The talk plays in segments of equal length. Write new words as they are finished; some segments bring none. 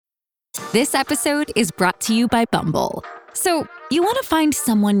This episode is brought to you by Bumble. So, you want to find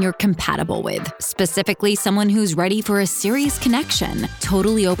someone you're compatible with, specifically someone who's ready for a serious connection,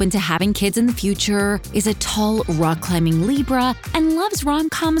 totally open to having kids in the future, is a tall, rock-climbing Libra, and loves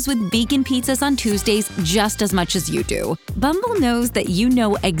rom-coms with vegan pizzas on Tuesdays just as much as you do. Bumble knows that you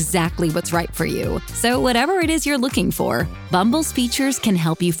know exactly what's right for you. So whatever it is you're looking for, Bumble's features can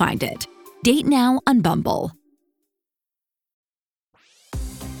help you find it. Date now on Bumble.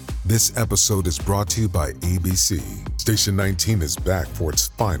 This episode is brought to you by ABC. Station 19 is back for its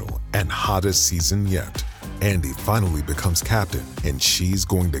final and hottest season yet. Andy finally becomes captain, and she's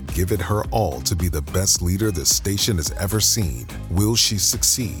going to give it her all to be the best leader the station has ever seen. Will she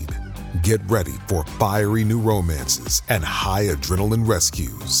succeed? Get ready for fiery new romances and high adrenaline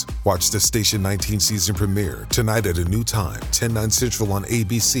rescues. Watch the Station 19 season premiere tonight at a new time, 10/9 Central on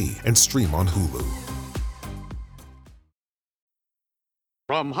ABC, and stream on Hulu.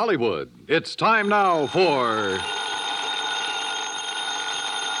 From Hollywood, it's time now for...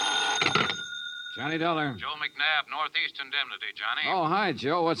 Johnny Dollar. Joe McNabb, Northeast Indemnity, Johnny. Oh, hi,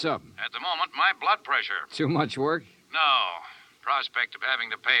 Joe. What's up? At the moment, my blood pressure. Too much work? No. Prospect of having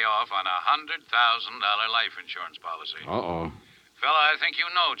to pay off on a $100,000 life insurance policy. Uh-oh. Fella I think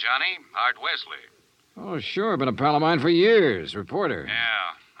you know, Johnny, Art Wesley. Oh, sure. Been a pal of mine for years. Reporter.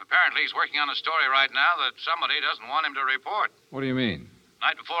 Yeah. Apparently he's working on a story right now that somebody doesn't want him to report. What do you mean?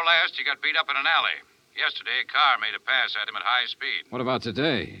 Night before last, he got beat up in an alley. Yesterday, a car made a pass at him at high speed. What about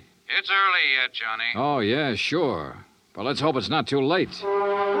today? It's early yet, Johnny. Oh, yeah, sure. But let's hope it's not too late.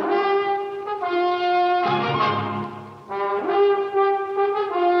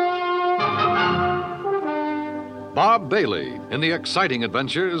 Bob Bailey in the exciting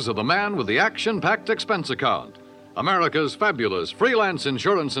adventures of the man with the action-packed expense account. America's fabulous freelance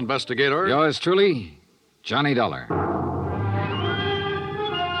insurance investigator. Yours truly, Johnny Dollar.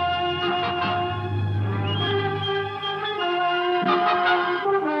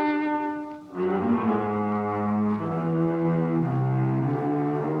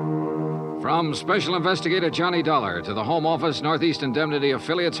 From Special Investigator Johnny Dollar to the Home Office, Northeast Indemnity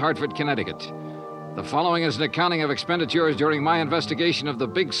Affiliates, Hartford, Connecticut. The following is an accounting of expenditures during my investigation of the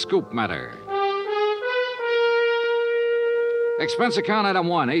Big Scoop matter. Expense account item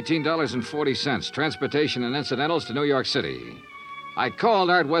 1, $18.40, transportation and incidentals to New York City. I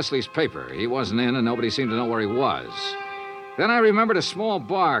called Art Wesley's paper. He wasn't in, and nobody seemed to know where he was. Then I remembered a small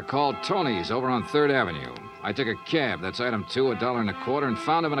bar called Tony's over on 3rd Avenue. I took a cab, that's item 2, $1.25, and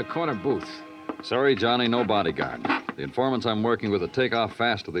found him in a corner booth. Sorry, Johnny, no bodyguard. The informants I'm working with will take off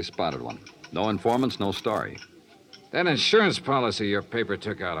fast if they spotted one. No informants, no story. That insurance policy your paper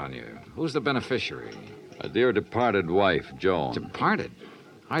took out on you, who's the beneficiary? A dear departed wife, Joan. Departed?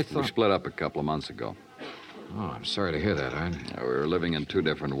 I We thought... split up a couple of months ago. Oh, I'm sorry to hear that, Art. We were living in two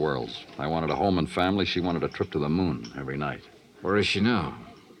different worlds. I wanted a home and family. She wanted a trip to the moon every night. Where is she now?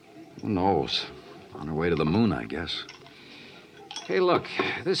 Who knows? On her way to the moon, I guess. Hey, look,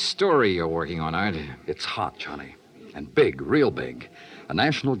 this story you're working on, Art. It's hot, Johnny. And big, real big. A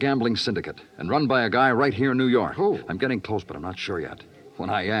national gambling syndicate. And run by a guy right here in New York. Who? I'm getting close, but I'm not sure yet. When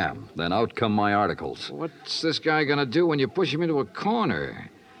I am, then out come my articles. What's this guy gonna do when you push him into a corner?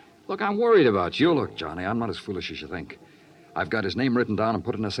 Look, I'm worried about you. You look, Johnny, I'm not as foolish as you think. I've got his name written down and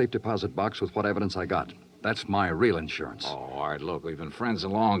put in a safe deposit box with what evidence I got. That's my real insurance. Oh, Art, look, we've been friends a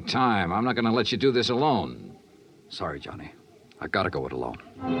long time. I'm not gonna let you do this alone. Sorry, Johnny. I gotta go it alone.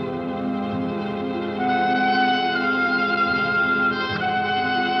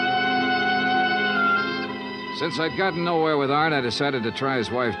 Since I'd gotten nowhere with Art, I decided to try his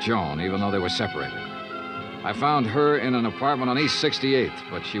wife, Joan, even though they were separated. I found her in an apartment on East 68th,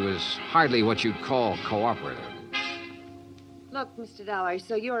 but she was hardly what you'd call cooperative. Look, Mr. Dollar,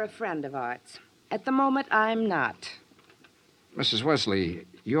 so you're a friend of Art's. At the moment, I'm not. Mrs. Wesley,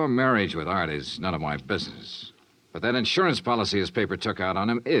 your marriage with Art is none of my business. But that insurance policy his paper took out on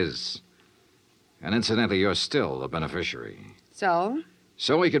him is. And incidentally, you're still the beneficiary. So?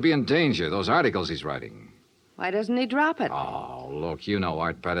 So he could be in danger, those articles he's writing. Why doesn't he drop it? Oh, look, you know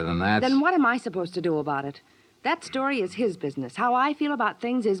Art better than that. Then what am I supposed to do about it? That story is his business. How I feel about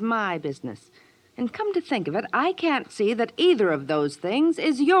things is my business. And come to think of it, I can't see that either of those things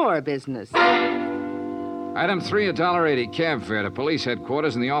is your business. Item 3, $1.80 cab fare to police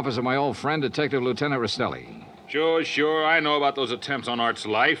headquarters in the office of my old friend, Detective Lieutenant Rastelli. Sure. I know about those attempts on Art's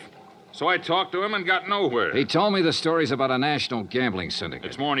life. So I talked to him and got nowhere. He told me the stories about a national gambling syndicate.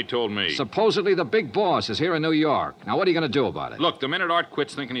 It's more than he told me. Supposedly the big boss is here in New York. Now, what are you going to do about it? Look, the minute Art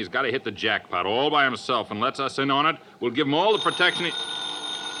quits thinking he's got to hit the jackpot all by himself and lets us in on it, we'll give him all the protection he...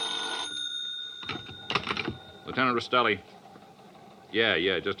 Lieutenant Rastelli.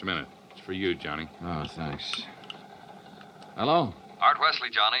 Yeah, just a minute. for you, Johnny. Oh, thanks. Hello? Art Wesley,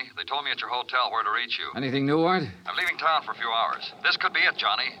 Johnny. They told me at your hotel where to reach you. Anything new, Art? I'm leaving town for a few hours. This could be it,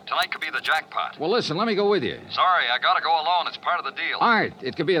 Johnny. Tonight could be the jackpot. Well, listen, let me go with you. Sorry, I gotta go alone. It's part of the deal. Art,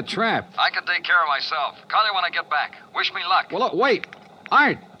 it could be a trap. I can take care of myself. Call you when I get back. Wish me luck. Well, look, wait.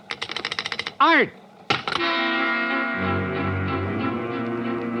 Art! Art!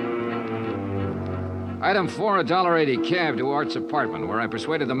 Item 4, $1.80 cab to Art's apartment, where I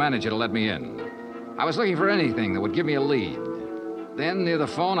persuaded the manager to let me in. I was looking for anything that would give me a lead. Then, near the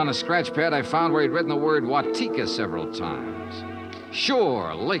phone on a scratch pad, I found where he'd written the word Watika several times.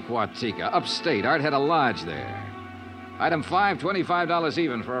 Sure, Lake Watika, upstate. Art had a lodge there. Item 5, $25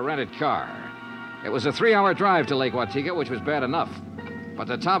 even for a rented car. It was a 3-hour drive to Lake Watika, which was bad enough. But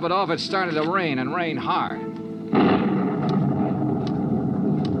to top it off, it started to rain, and rain hard.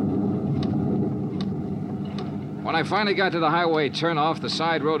 When I finally got to the highway turnoff, the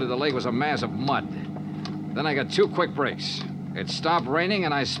side road to the lake was a mass of mud. Then I got 2 quick breaks. It stopped raining,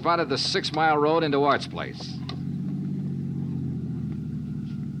 and I spotted the 6-mile road into Art's place.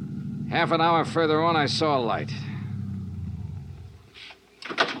 Half an hour further on, I saw a light.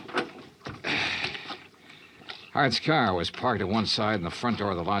 Art's car was parked at one side, and the front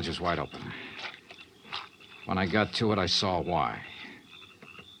door of the lodge was wide open. When I got to it, I saw why.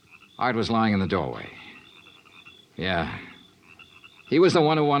 Art was lying in the doorway. Yeah. He was the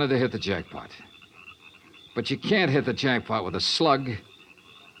one who wanted to hit the jackpot. But you can't hit the jackpot with a slug,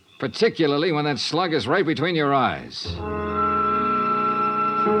 particularly when that slug is right between your eyes.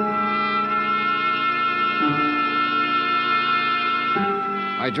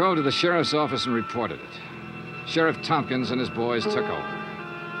 I drove to the sheriff's office and reported it. Sheriff Tompkins and his boys took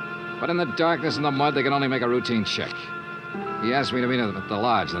over. But in the darkness and the mud, they could only make a routine check. He asked me to meet him at the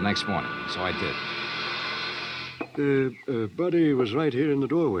lodge the next morning, so I did. Buddy was right here in the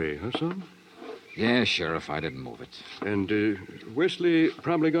doorway, huh, son? Yeah, Sheriff, I didn't move it. And Wesley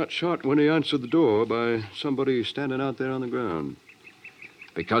probably got shot when he answered the door by somebody standing out there on the ground.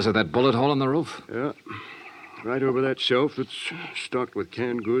 Because of that bullet hole in the roof? Yeah. Right over that shelf that's stocked with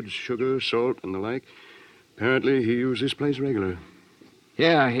canned goods, sugar, salt, and the like. Apparently, he used this place regular.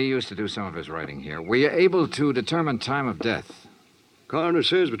 Yeah, he used to do some of his writing here. Were you able to determine time of death? Coroner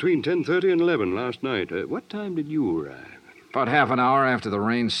says between 10:30 and 11 last night. What time did you arrive? About half an hour after the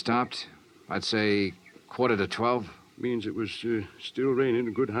rain stopped. I'd say 11:45. Means it was still raining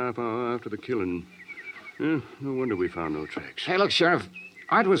a good half hour after the killing. No wonder we found no tracks. Hey, look, Sheriff.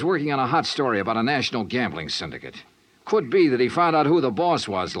 Art was working on a hot story about a national gambling syndicate. Could be that he found out who the boss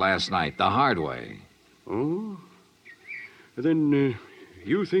was last night, the hard way. Oh? Then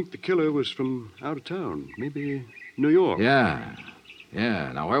you think the killer was from out of town? Maybe New York? Yeah.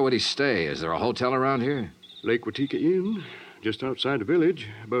 Now, where would he stay? Is there a hotel around here? Lake Watika Inn, just outside the village,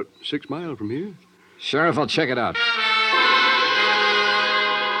 about 6 miles from here. Sheriff, I'll check it out.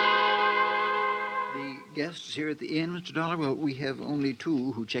 The guests here at the inn, Mr. Dollar? Well, we have only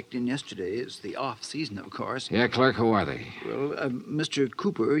 2 who checked in yesterday. It's the off-season, of course. Yeah, clerk, who are they? Well, Mr.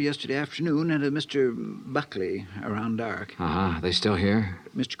 Cooper yesterday afternoon and Mr. Buckley around dark. Uh-huh. They still here?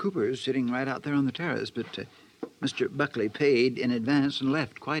 Mr. Cooper is sitting right out there on the terrace, but Mr. Buckley paid in advance and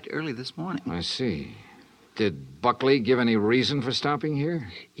left quite early this morning. I see. Did Buckley give any reason for stopping here?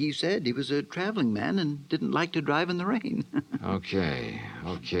 He said he was a traveling man and didn't like to drive in the rain. Okay.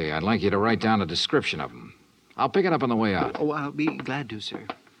 I'd like you to write down a description of him. I'll pick it up on the way out. Oh, I'll be glad to, sir.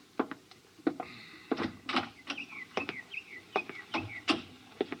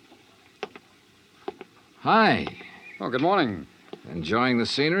 Hi. Oh, good morning. Enjoying the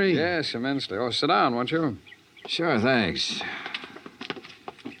scenery? Yes, immensely. Oh, sit down, won't you? Sure, thanks.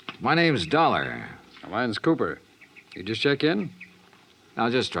 My name's Dollar. Mine's Cooper. You just check in? I'll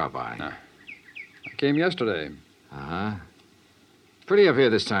just drop by. I came yesterday. Uh-huh. Pretty up here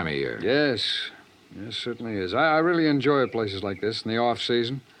this time of year. Yes, certainly is. I really enjoy places like this in the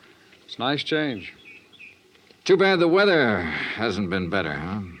off-season. It's a nice change. Too bad the weather hasn't been better,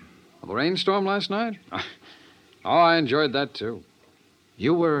 huh? Well, the rainstorm last night? Oh, I enjoyed that, too.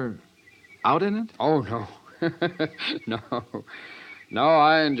 You were out in it? Oh, no. No,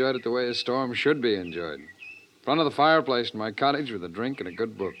 I enjoyed it the way a storm should be enjoyed. In front of the fireplace in my cottage with a drink and a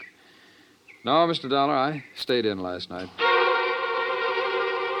good book. No, Mr. Dollar, I stayed in last night.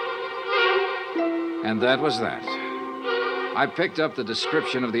 And that was that. I picked up the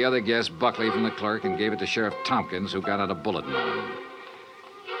description of the other guest, Buckley, from the clerk and gave it to Sheriff Tompkins, who got out a bulletin on him.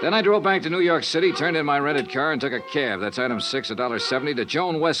 Then I drove back to New York City, turned in my rented car, and took a cab. That's item 6, $1.70, to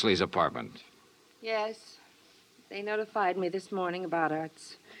Joan Wesley's apartment. Yes. They notified me this morning about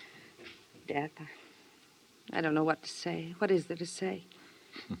Art's death. I don't know what to say. What is there to say?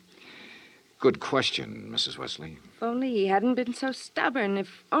 Good question, Mrs. Wesley. If only he hadn't been so stubborn.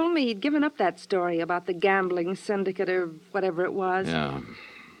 If only he'd given up that story about the gambling syndicate or whatever it was. Yeah.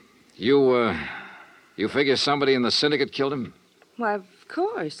 You figure somebody in the syndicate killed him? Why, of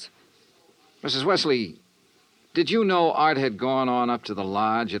course. Mrs. Wesley, did you know Art had gone on up to the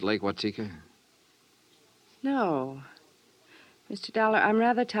lodge at Lake Watika? No. Mr. Dollar, I'm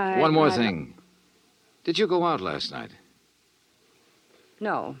rather tired. One more thing. Did you go out last night?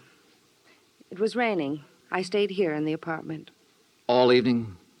 No. It was raining. I stayed here in the apartment. All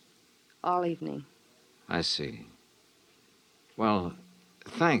evening? All evening. I see. Well,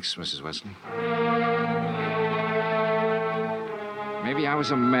 thanks, Mrs. Wesley. Maybe I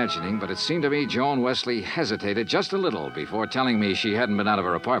was imagining, but it seemed to me Joan Wesley hesitated just a little before telling me she hadn't been out of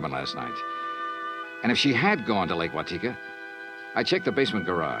her apartment last night. And if she had gone to Lake Watika, I checked the basement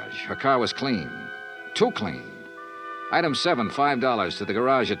garage. Her car was clean. Too clean. Item 7, $5 to the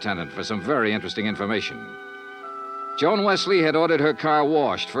garage attendant for some very interesting information. Joan Wesley had ordered her car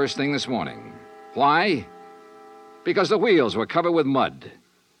washed first thing this morning. Why? Because the wheels were covered with mud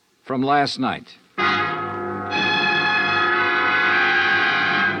from last night.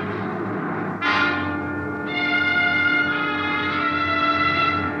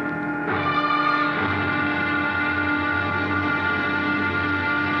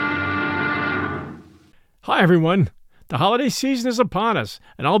 Hi, everyone. The holiday season is upon us,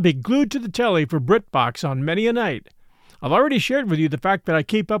 and I'll be glued to the telly for BritBox on many a night. I've already shared with you the fact that I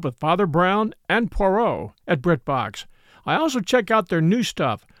keep up with Father Brown and Poirot at BritBox. I also check out their new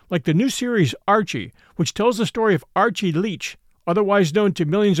stuff, like the new series Archie, which tells the story of Archie Leach, otherwise known to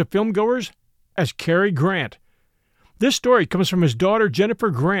millions of filmgoers as Cary Grant. This story comes from his daughter Jennifer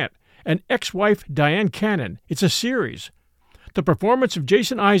Grant and ex-wife Diane Cannon. It's a series. The performance of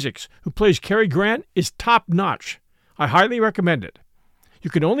Jason Isaacs, who plays Cary Grant, is top-notch. I highly recommend it. You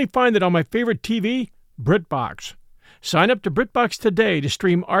can only find it on my favorite TV, BritBox. Sign up to BritBox today to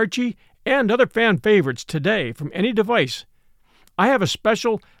stream Archie and other fan favorites today from any device. I have a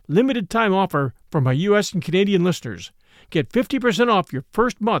special limited-time offer for my U.S. and Canadian listeners. Get 50% off your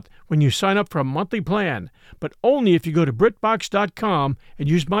first month when you sign up for a monthly plan, but only if you go to BritBox.com and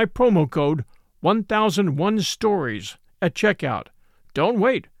use my promo code 1001stories at checkout. Don't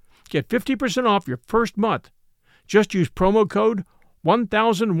wait. Get 50% off your first month. Just use promo code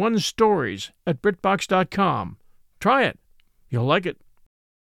 1001stories at BritBox.com. Try it. You'll like it.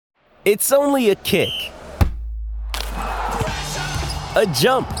 It's only a kick, a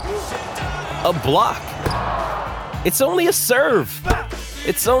jump, a block. It's only a serve.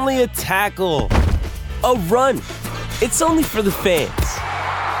 It's only a tackle, a run. It's only for the fans.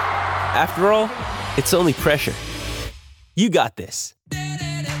 After all, it's only pressure. You got this.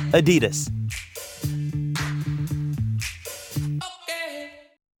 Adidas.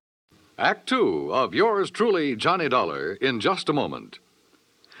 Act 2 of yours truly, Johnny Dollar, in just a moment.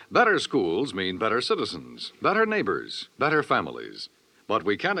 Better schools mean better citizens, better neighbors, better families. But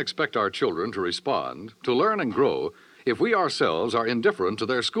we can't expect our children to respond, to learn and grow, if we ourselves are indifferent to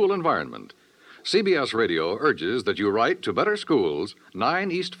their school environment. CBS Radio urges that you write to Better Schools,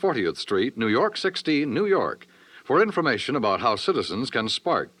 9 East 40th Street, New York 16, New York, for information about how citizens can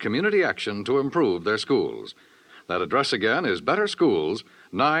spark community action to improve their schools. That address again is Better Schools,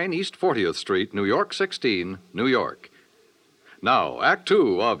 9 East 40th Street, New York 16, New York. Now, Act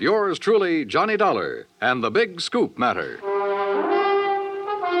 2 of yours truly, Johnny Dollar, and the Big Scoop Matter.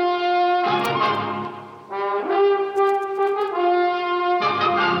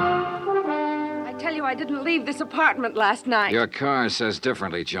 I tell you, I didn't leave this apartment last night. Your car says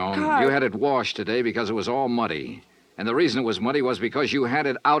differently, Joan. Car? You had it washed today because it was all muddy. And the reason it was muddy was because you had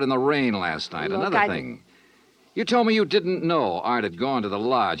it out in the rain last night. Look, Another thing. You told me you didn't know Art had gone to the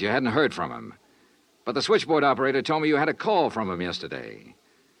lodge. You hadn't heard from him. But the switchboard operator told me you had a call from him yesterday.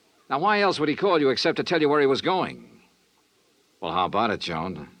 Now, why else would he call you except to tell you where he was going? Well, how about it,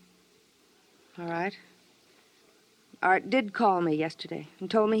 Joan? All right. Art did call me yesterday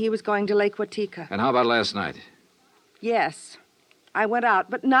and told me he was going to Lake Watika. And how about last night? Yes. I went out,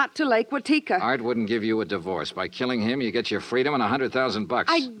 but not to Lake Watika. Art wouldn't give you a divorce. By killing him, you get your freedom and $100,000.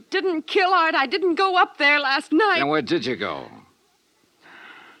 I didn't kill Art. I didn't go up there last night. Then where did you go?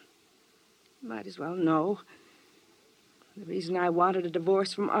 Might as well know. The reason I wanted a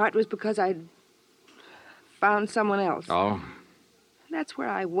divorce from Art was because I'd found someone else. Oh? That's where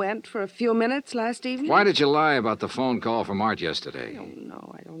I went for a few minutes last evening. Why did you lie about the phone call from Art yesterday?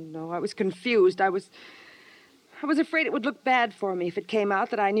 I don't know. I was confused. I was afraid it would look bad for me if it came out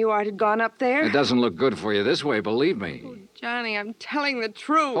that I knew Art had gone up there. It doesn't look good for you this way, believe me. Oh, Johnny, I'm telling the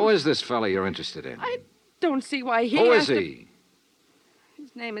truth. Who is this fella you're interested in? I don't see why he Who has is he? His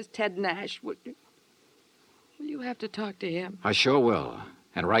His name is Ted Nash. Will you have to talk to him? I sure will.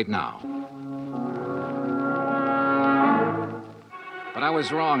 And right now. But I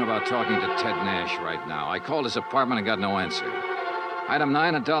was wrong about talking to Ted Nash right now. I called his apartment and got no answer. Item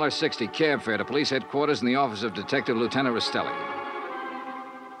 9, $1.60 cab fare to police headquarters in the office of Detective Lieutenant Rastelli.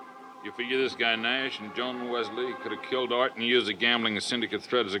 You figure this guy Nash and Joan Wesley could have killed Art and used the gambling syndicate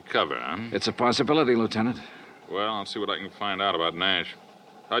threat as a cover, huh? It's a possibility, Lieutenant. Well, I'll see what I can find out about Nash.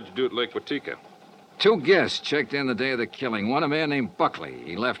 How'd you do at Lake Watika? 2 guests checked in the day of the killing. One, a man named Buckley.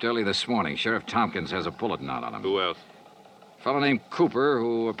 He left early this morning. Sheriff Tompkins has a bulletin out on him. Who else? A fellow named Cooper,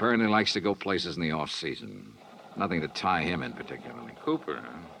 who apparently likes to go places in the off-season. Nothing to tie him in particularly. Cooper,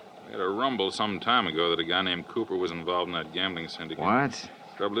 huh? We had a rumble some time ago that a guy named Cooper was involved in that gambling syndicate. What?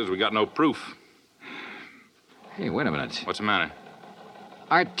 Trouble is, we got no proof. Hey, wait a minute. What's the matter?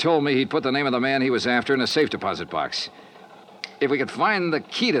 Art told me he'd put the name of the man he was after in a safe deposit box. If we could find the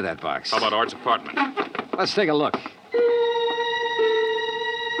key to that box. How about Art's apartment? Let's take a look.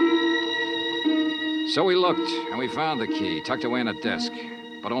 So we looked, and we found the key tucked away in a desk,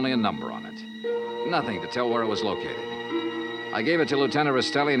 but only a number on it. Nothing to tell where it was located. I gave it to Lieutenant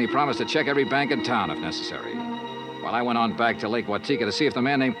Rastelli, and he promised to check every bank in town if necessary. While I went on back to Lake Watika to see if the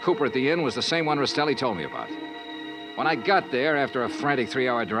man named Cooper at the inn was the same one Rastelli told me about. When I got there, after a frantic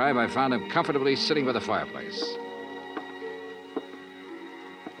 3-hour drive, I found him comfortably sitting by the fireplace.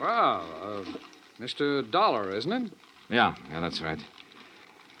 Wow, Mr. Dollar, isn't it? Yeah, that's right.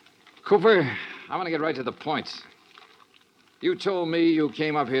 Cooper, I want to get right to the point. You told me you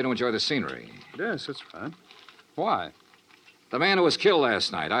came up here to enjoy the scenery. Yes, that's right. Why? The man who was killed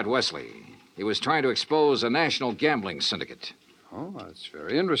last night, Art Wesley, he was trying to expose a national gambling syndicate. Oh, that's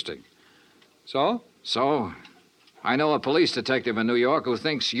very interesting. So? So, I know a police detective in New York who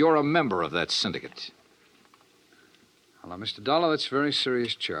thinks you're a member of that syndicate. Well, now, Mr. Dollar, that's a very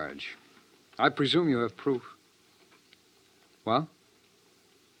serious charge. I presume you have proof. Well?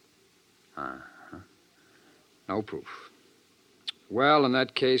 Uh-huh. No proof. Well, in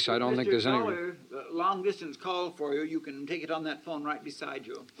that case, I don't think there's any... Mr. Dollar, long-distance call for you. You can take it on that phone right beside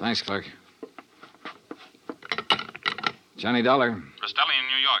you. Thanks, clerk. Johnny Dollar. Rastelli in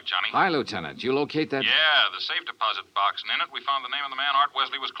New York, Johnny. Hi, Lieutenant. You locate that? Yeah, the safe deposit box, and in it we found the name of the man Art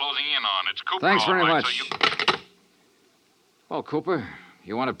Wesley was closing in on. It's Cooper. Thanks all very right, much. So Well, Cooper,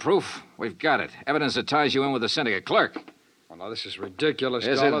 you wanted proof? We've got it. Evidence that ties you in with the syndicate. Clerk. Well, now, this is ridiculous,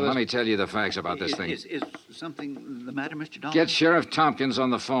 Is it? Dollar. Let me tell you the facts about this thing. Is something the matter, Mr. Dollar? Get Sheriff Tompkins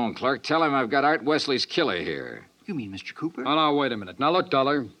on the phone, clerk. Tell him I've got Art Wesley's killer here. You mean Mr. Cooper? Oh, now, wait a minute. Now, look,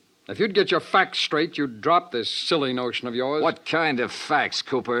 Dollar. If you'd get your facts straight, you'd drop this silly notion of yours. What kind of facts,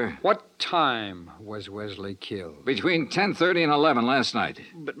 Cooper? What time was Wesley killed? Between 10:30 and 11 last night.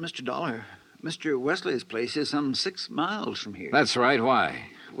 But, Mr. Dollar, Mr. Wesley's place is some 6 miles from here. That's right. Why?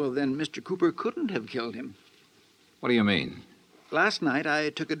 Well, then Mr. Cooper couldn't have killed him. What do you mean? Last night,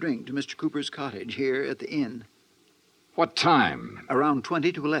 I took a drink to Mr. Cooper's cottage here at the inn. What time? Around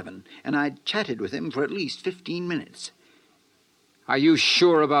 20 to 11, and I chatted with him for at least 15 minutes. Are you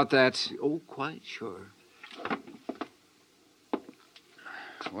sure about that? Oh, quite sure.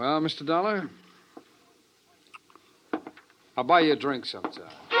 Well, Mr. Dollar, I'll buy you a drink sometime.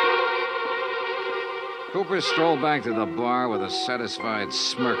 Cooper strolled back to the bar with a satisfied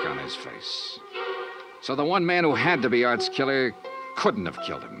smirk on his face. So the one man who had to be Art's killer couldn't have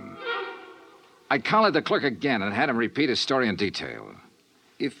killed him. I collared the clerk again and had him repeat his story in detail.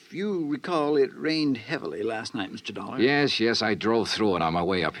 If you recall, it rained heavily last night, Mr. Dollar. Yes, I drove through it on my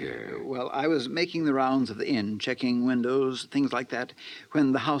way up here. Well, I was making the rounds of the inn, checking windows, things like that,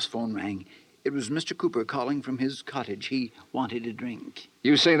 when the house phone rang. It was Mr. Cooper calling from his cottage. He wanted a drink.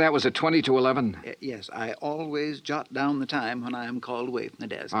 You say that was at 20 to 11? Yes, I always jot down the time when I am called away from the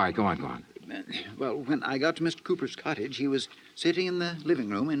desk. All right, go on. Well, when I got to Mr. Cooper's cottage, he was sitting in the living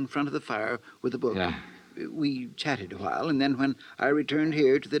room in front of the fire with a book. Yeah. We chatted a while, and then when I returned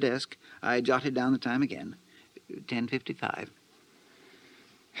here to the desk, I jotted down the time again. 10:55.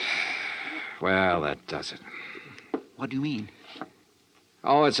 Well, that does it. What do you mean?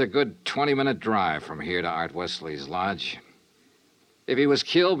 Oh, it's a good 20-minute drive from here to Art Wesley's lodge. If he was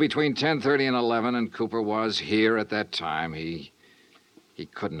killed between 10:30 and 11 and Cooper was here at that time, he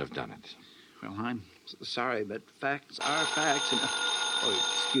couldn't have done it. Well, I'm sorry, but facts are facts. And...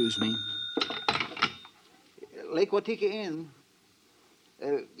 Oh, excuse me. Lake Watika Inn.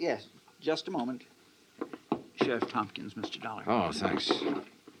 Yes, just a moment. Sheriff Tompkins, Mr. Dollar. Oh, thanks.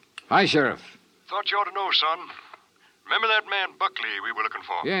 Hi, Sheriff. Thought you ought to know, son. Remember that man Buckley we were looking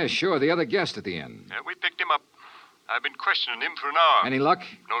for? Yeah, sure, the other guest at the inn. We picked him up. I've been questioning him for an hour. Any luck?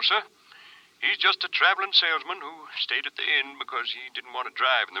 No, sir. He's just a traveling salesman who stayed at the inn because he didn't want to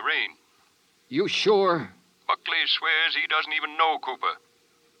drive in the rain. You sure? Buckley swears he doesn't even know Cooper.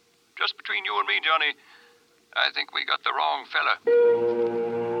 Just between you and me, Johnny, I think we got the wrong fella.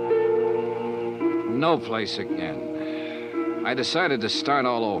 No place again. I decided to start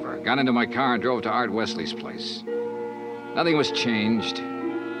all over. Got into my car and drove to Art Wesley's place. Nothing was changed.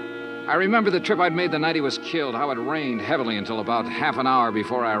 I remember the trip I'd made the night he was killed, how it rained heavily until about half an hour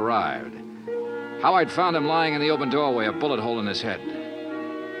before I arrived. How I'd found him lying in the open doorway, a bullet hole in his head.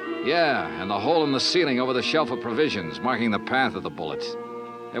 Yeah, and the hole in the ceiling over the shelf of provisions, marking the path of the bullet.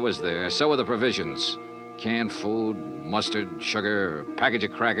 It was there. So were the provisions. Canned food, mustard, sugar, a package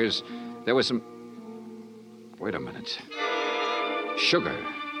of crackers. There was some... Wait a minute. Sugar.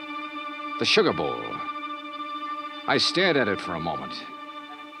 The sugar bowl. I stared at it for a moment.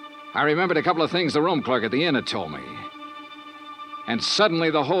 I remembered a couple of things the room clerk at the inn had told me. And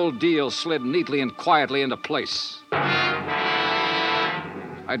suddenly the whole deal slid neatly and quietly into place.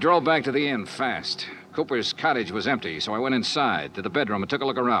 I drove back to the inn fast. Cooper's cottage was empty, so I went inside to the bedroom and took a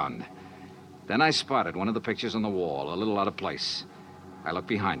look around. Then I spotted one of the pictures on the wall, a little out of place. I looked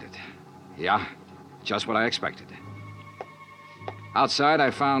behind it. Yeah, just what I expected. Outside,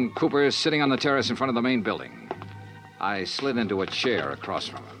 I found Cooper sitting on the terrace in front of the main building. I slid into a chair across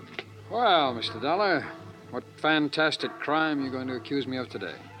from him. Well, Mr. Dollar, what fantastic crime are you going to accuse me of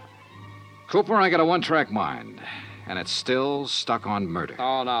today? Cooper, I got a one-track mind, and it's still stuck on murder.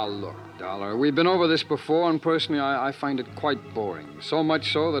 Oh, now look, Dollar. We've been over this before, and personally, I find it quite boring. So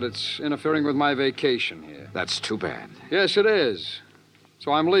much so that it's interfering with my vacation here. That's too bad. Yes, it is.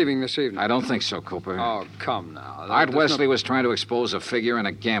 So I'm leaving this evening. I don't think so, Cooper. Oh, come now. Art Wesley was trying to expose a figure in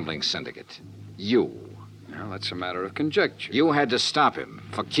a gambling syndicate. You. Well, that's a matter of conjecture. You had to stop him,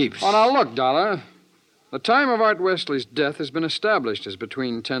 for keeps. Oh, now look, Dollar. The time of Art Wesley's death has been established as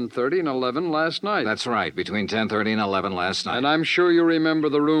between 10:30 and 11 last night. That's right, between 10:30 and 11 last night. And I'm sure you remember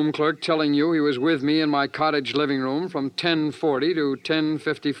the room clerk telling you he was with me in my cottage living room from 10:40 to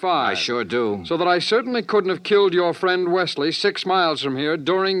 10:55. I sure do. So that I certainly couldn't have killed your friend Wesley 6 miles from here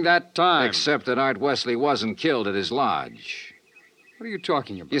during that time. Except that Art Wesley wasn't killed at his lodge. What are you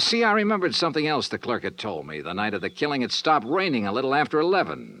talking about? You see, I remembered something else the clerk had told me. The night of the killing, it stopped raining a little after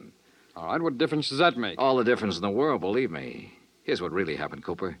 11. All right, what difference does that make? All the difference in the world, believe me. Here's what really happened,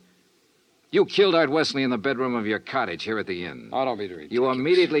 Cooper. You killed Art Wesley in the bedroom of your cottage here at the inn. Oh, don't be ridiculous. You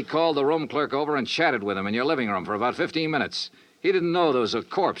immediately called the room clerk over and chatted with him in your living room for about 15 minutes. He didn't know there was a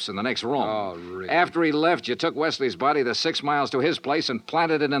corpse in the next room. Oh, really? After he left, you took Wesley's body the 6 miles to his place and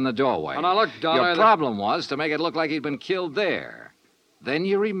planted it in the doorway. Oh, now look, Dollar... Your problem was to make it look like he'd been killed there. Then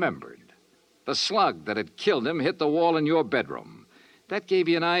you remembered. The slug that had killed him hit the wall in your bedroom. That gave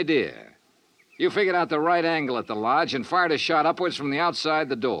you an idea. You figured out the right angle at the lodge and fired a shot upwards from the outside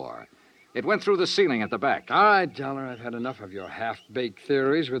the door. It went through the ceiling at the back. All right, Dollar, I've had enough of your half-baked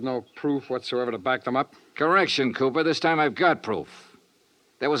theories with no proof whatsoever to back them up. Correction, Cooper. This time I've got proof.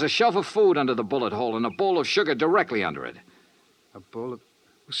 There was a shelf of food under the bullet hole and a bowl of sugar directly under it. A bowl of...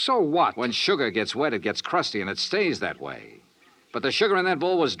 So what? When sugar gets wet, it gets crusty, and it stays that way. But the sugar in that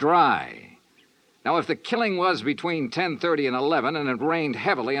bowl was dry. Now, if the killing was between 10:30 and 11, and it rained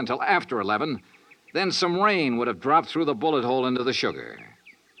heavily until after 11, then some rain would have dropped through the bullet hole into the sugar.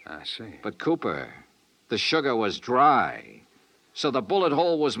 I see. But, Cooper, the sugar was dry. So the bullet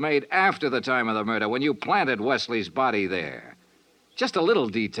hole was made after the time of the murder, when you planted Wesley's body there. Just a little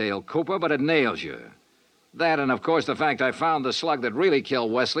detail, Cooper, but it nails you. That, and of course, the fact I found the slug that really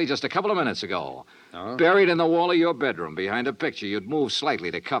killed Wesley just a couple of minutes ago. Oh? Buried in the wall of your bedroom behind a picture you'd moved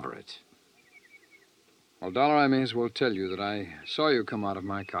slightly to cover it. Well, Dollar, I may as well tell you that I saw you come out of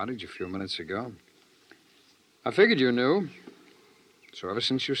my cottage a few minutes ago. I figured you knew. So ever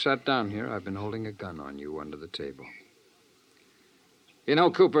since you sat down here, I've been holding a gun on you under the table. You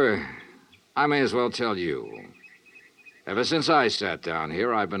know, Cooper, I may as well tell you. Ever since I sat down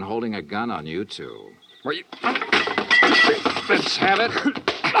here, I've been holding a gun on you, too. Well, you... Let's have it.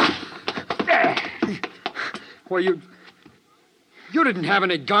 Well, you didn't have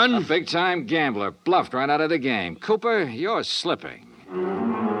any gun. A big-time gambler bluffed right out of the game. Cooper, you're slipping.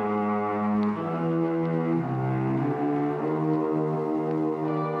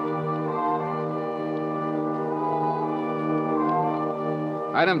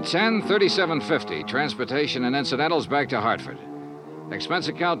 Item 10, $37.50. Transportation and incidentals back to Hartford. Expense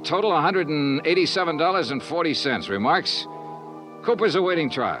account total $187.40. Remarks? Cooper's awaiting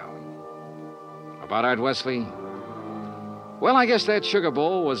trial. About Art Wesley? Well, I guess that sugar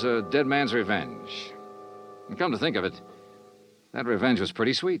bowl was a dead man's revenge. And come to think of it, that revenge was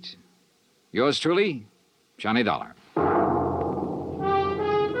pretty sweet. Yours truly, Johnny Dollar.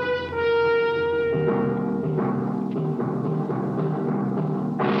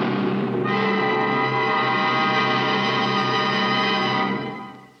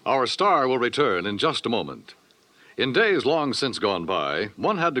 Our star will return in just a moment. In days long since gone by,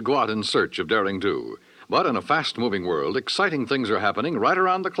 one had to go out in search of daring do. But in a fast-moving world, exciting things are happening right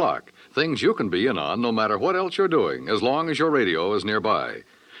around the clock. Things you can be in on no matter what else you're doing, as long as your radio is nearby.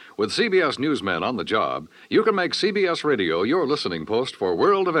 With CBS newsmen on the job, you can make CBS Radio your listening post for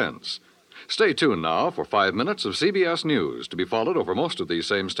world events. Stay tuned now for 5 minutes of CBS News, to be followed over most of these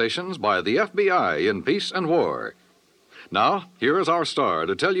same stations by the FBI in peace and war. Now, here is our star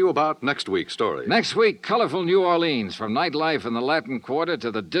to tell you about next week's story. Next week, colorful New Orleans, from nightlife in the Latin Quarter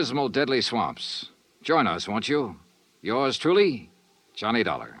to the dismal, deadly swamps. Join us, won't you? Yours truly, Johnny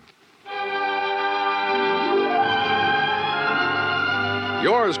Dollar.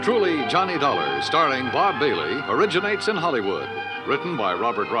 Yours truly, Johnny Dollar, starring Bob Bailey, originates in Hollywood. Written by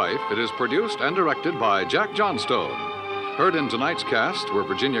Robert Reif, it is produced and directed by Jack Johnstone. Heard in tonight's cast were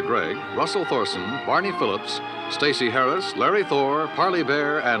Virginia Gregg, Russell Thorson, Barney Phillips, Stacey Harris, Larry Thor, Parley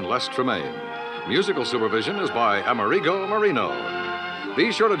Bear, and Les Tremaine. Musical supervision is by Amerigo Marino.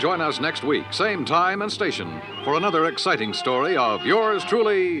 Be sure to join us next week, same time and station, for another exciting story of yours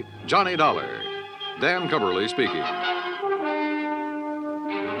truly, Johnny Dollar. Dan Cumberly speaking.